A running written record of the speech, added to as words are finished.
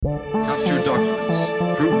Captured documents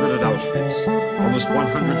prove that at Auschwitz, almost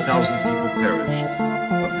 100,000 people perished.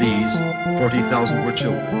 Of these, 40,000 were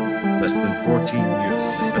children, less than 14 years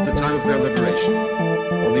of age. At the time of their liberation,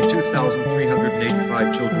 only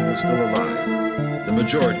 2,385 children were still alive, the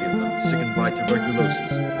majority of them sickened by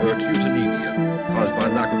tuberculosis or acute anemia caused by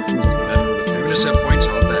lack of food and medical attention. UNICEF points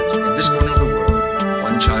out that in this corner of the world,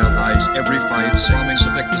 one child dies every 5 seconds.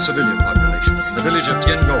 Affect the civilian population. In the village of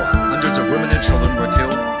Tiengoa, hundreds of women and children were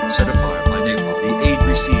killed, set afire by napalm. The aid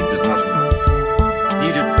received is not enough.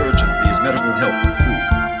 Needed urgently is medical help and food.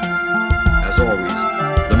 As always,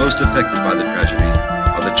 the most affected by the tragedy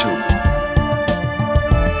are the children.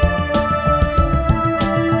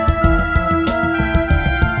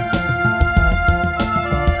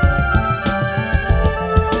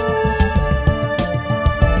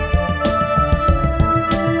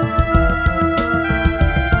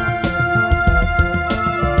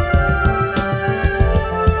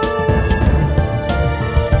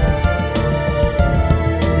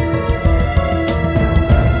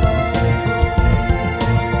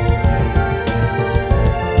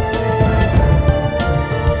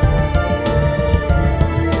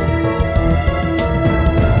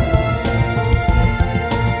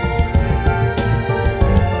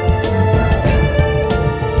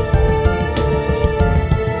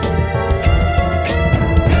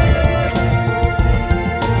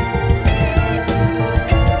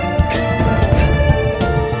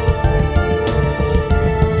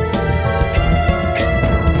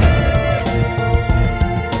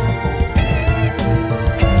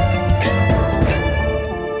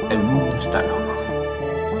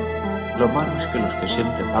 Lo malo es que los que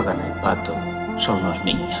siempre pagan el pato son los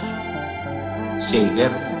niños. Si hay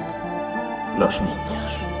guerra, los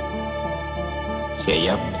niños. Si hay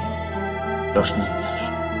hambre, los niños.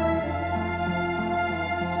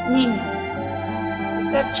 Niños.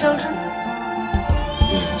 Is that children?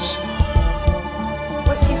 Yes.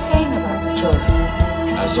 What's he saying about the children?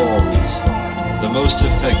 As always, the most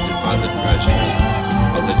affected by the tragedy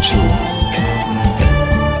are the children.